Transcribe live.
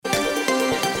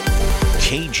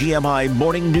KGMI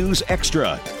Morning News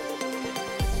Extra.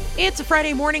 It's a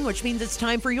Friday morning, which means it's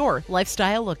time for your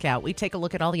Lifestyle Lookout. We take a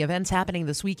look at all the events happening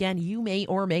this weekend you may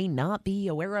or may not be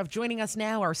aware of. Joining us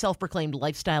now, our self-proclaimed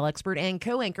lifestyle expert and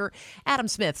co-anchor, Adam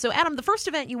Smith. So, Adam, the first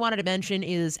event you wanted to mention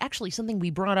is actually something we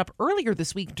brought up earlier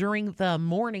this week during the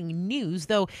morning news,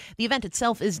 though the event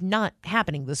itself is not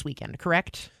happening this weekend,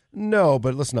 correct? No,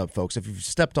 but listen up, folks. If you've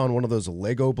stepped on one of those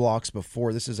Lego blocks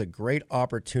before, this is a great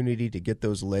opportunity to get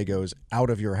those Legos out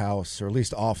of your house, or at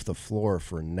least off the floor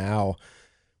for now.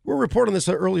 We're reporting this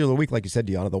earlier in the week, like you said,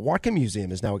 Dianna. The Whatcom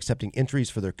Museum is now accepting entries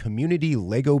for their community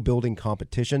Lego building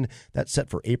competition. That's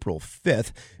set for April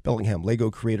 5th. Bellingham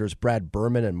Lego creators Brad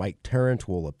Berman and Mike Tarrant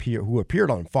who appeared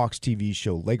on Fox TV's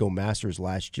show Lego Masters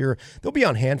last year. They'll be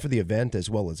on hand for the event, as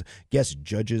well as guest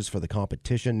judges for the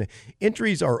competition.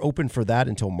 Entries are open for that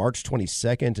until March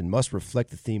 22nd and must reflect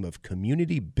the theme of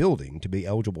community building to be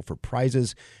eligible for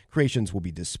prizes. Creations will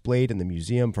be displayed in the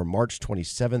museum from March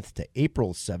 27th to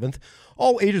April 7th.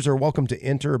 All ages are welcome to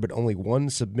enter, but only one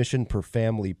submission per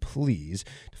family, please.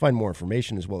 To find more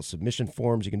information as well as submission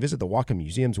forms, you can visit the Whatcom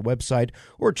Museum's website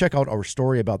or check out our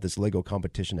story about this Lego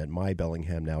competition at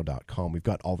mybellinghamnow.com. We've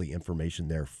got all the information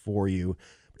there for you.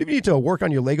 If you need to work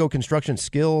on your Lego construction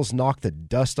skills, knock the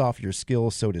dust off your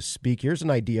skills, so to speak, here's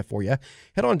an idea for you.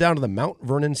 Head on down to the Mount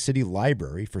Vernon City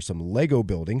Library for some Lego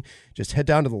building. Just head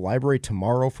down to the library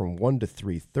tomorrow from 1 to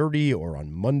 3:30 or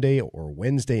on Monday or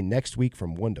Wednesday next week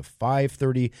from 1 to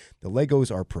 5:30. The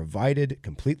Legos are provided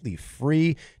completely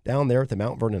free down there at the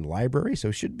Mount Vernon Library, so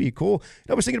it should be cool.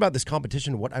 And I was thinking about this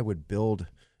competition, what I would build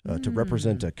to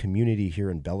represent a community here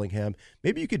in Bellingham.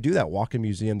 Maybe you could do that Whatcom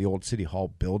Museum, the old City Hall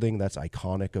building. That's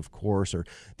iconic, of course. Or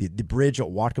the bridge at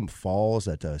Whatcom Falls,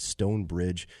 that stone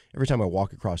bridge. Every time I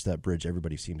walk across that bridge,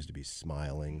 everybody seems to be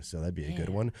smiling. So that'd be a good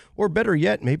one. Or better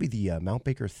yet, maybe the Mount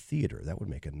Baker Theater. That would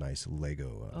make a nice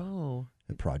Lego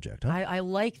project. Huh? I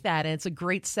like that, and it's a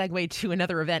great segue to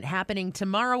another event happening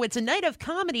tomorrow. It's a night of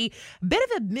comedy. Bit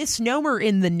of a misnomer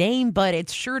in the name, but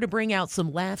it's sure to bring out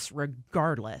some laughs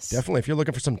regardless. Definitely. If you're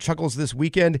looking for some chuckles this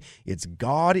weekend, it's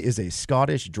God is a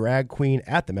Scottish Drag Queen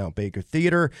at the Mount Baker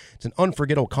Theater. It's an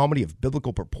unforgettable comedy of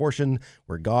biblical proportion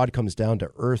where God comes down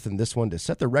to earth in this one to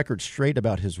set the record straight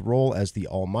about his role as the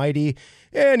Almighty,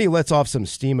 and he lets off some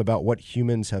steam about what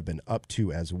humans have been up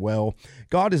to as well.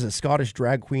 God is a Scottish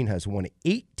Drag Queen has won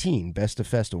 18 Best of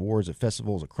Fest awards at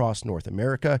festivals across North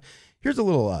America. Here's a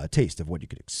little taste of what you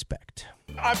could expect.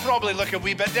 I probably look a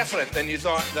wee bit different than you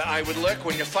thought that I would look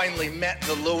when you finally met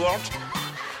the Lord.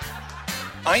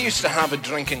 I used to have a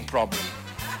drinking problem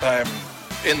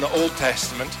in the Old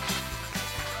Testament,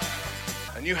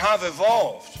 and you have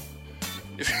evolved.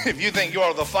 If you think you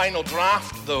are the final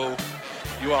draft, though,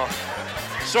 you are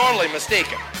sorely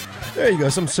mistaken. There you go.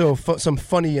 Some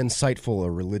funny,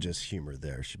 insightful religious humor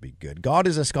there. Should be good. God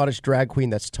is a Scottish Drag Queen.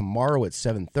 That's tomorrow at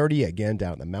 7:30. Again,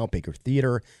 down at the Mount Baker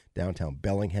Theater, downtown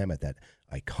Bellingham at that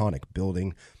iconic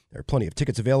building. There are plenty of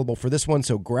tickets available for this one,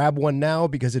 so grab one now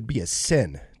because it'd be a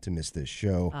sin to miss this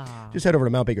show. Just head over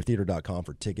to mountbakertheater.com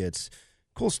for tickets.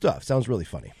 Cool stuff. Sounds really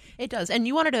funny. It does. And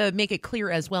you wanted to make it clear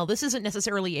as well, this isn't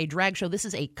necessarily a drag show. This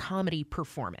is a comedy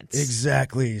performance.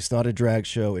 Exactly. It's not a drag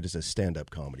show. It is a stand-up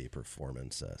comedy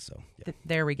performance.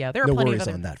 There we go. There are no plenty worries of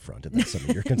other... on that front, if that's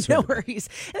something you're concerned No worries.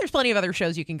 And there's plenty of other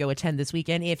shows you can go attend this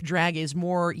weekend if drag is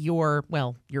more your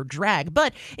drag.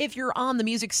 But if you're on the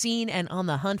music scene and on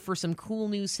the hunt for some cool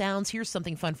new sounds, here's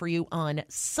something fun for you on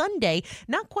Sunday.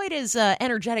 Not quite as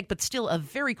energetic, but still a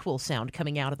very cool sound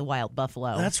coming out of the Wild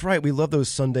Buffalo. That's right. We love those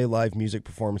Sunday live music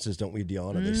performances, don't we,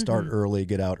 Dianna? They start early,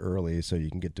 get out early, so you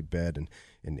can get to bed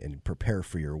and prepare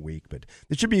for your week. But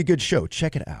it should be a good show.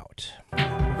 Check it out.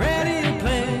 Ready to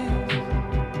play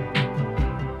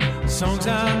songs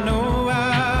I know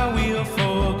I will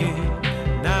forget,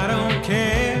 and I don't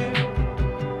care.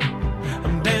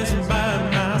 I'm dancing by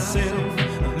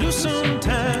myself, lose some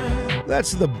time.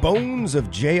 That's the Bones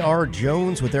of J.R.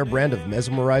 Jones with their brand of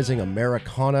mesmerizing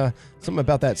Americana. Something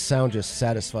about that sound just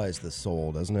satisfies the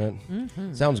soul, doesn't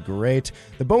it? Sounds great.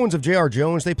 The Bones of J.R.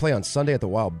 Jones, they play on Sunday at the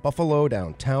Wild Buffalo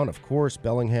downtown, of course.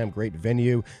 Bellingham, great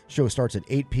venue. Show starts at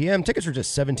 8 p.m. Tickets are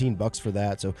just $17 for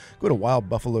that, so go to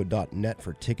wildbuffalo.net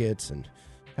for tickets and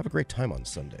have a great time on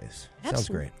Sundays. Sounds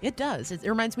great. It does. It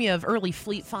reminds me of early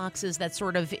Fleet Foxes, that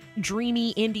sort of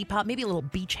dreamy indie pop, maybe a little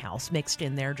beach house mixed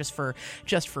in there just for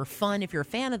fun. If you're a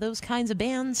fan of those kinds of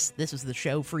bands, this is the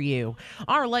show for you.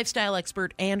 Our lifestyle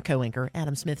expert and co-anchor,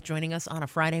 Adam Smith, joining us on a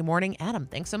Friday morning. Adam,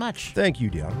 thanks so much. Thank you,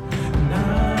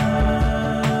 Dianna.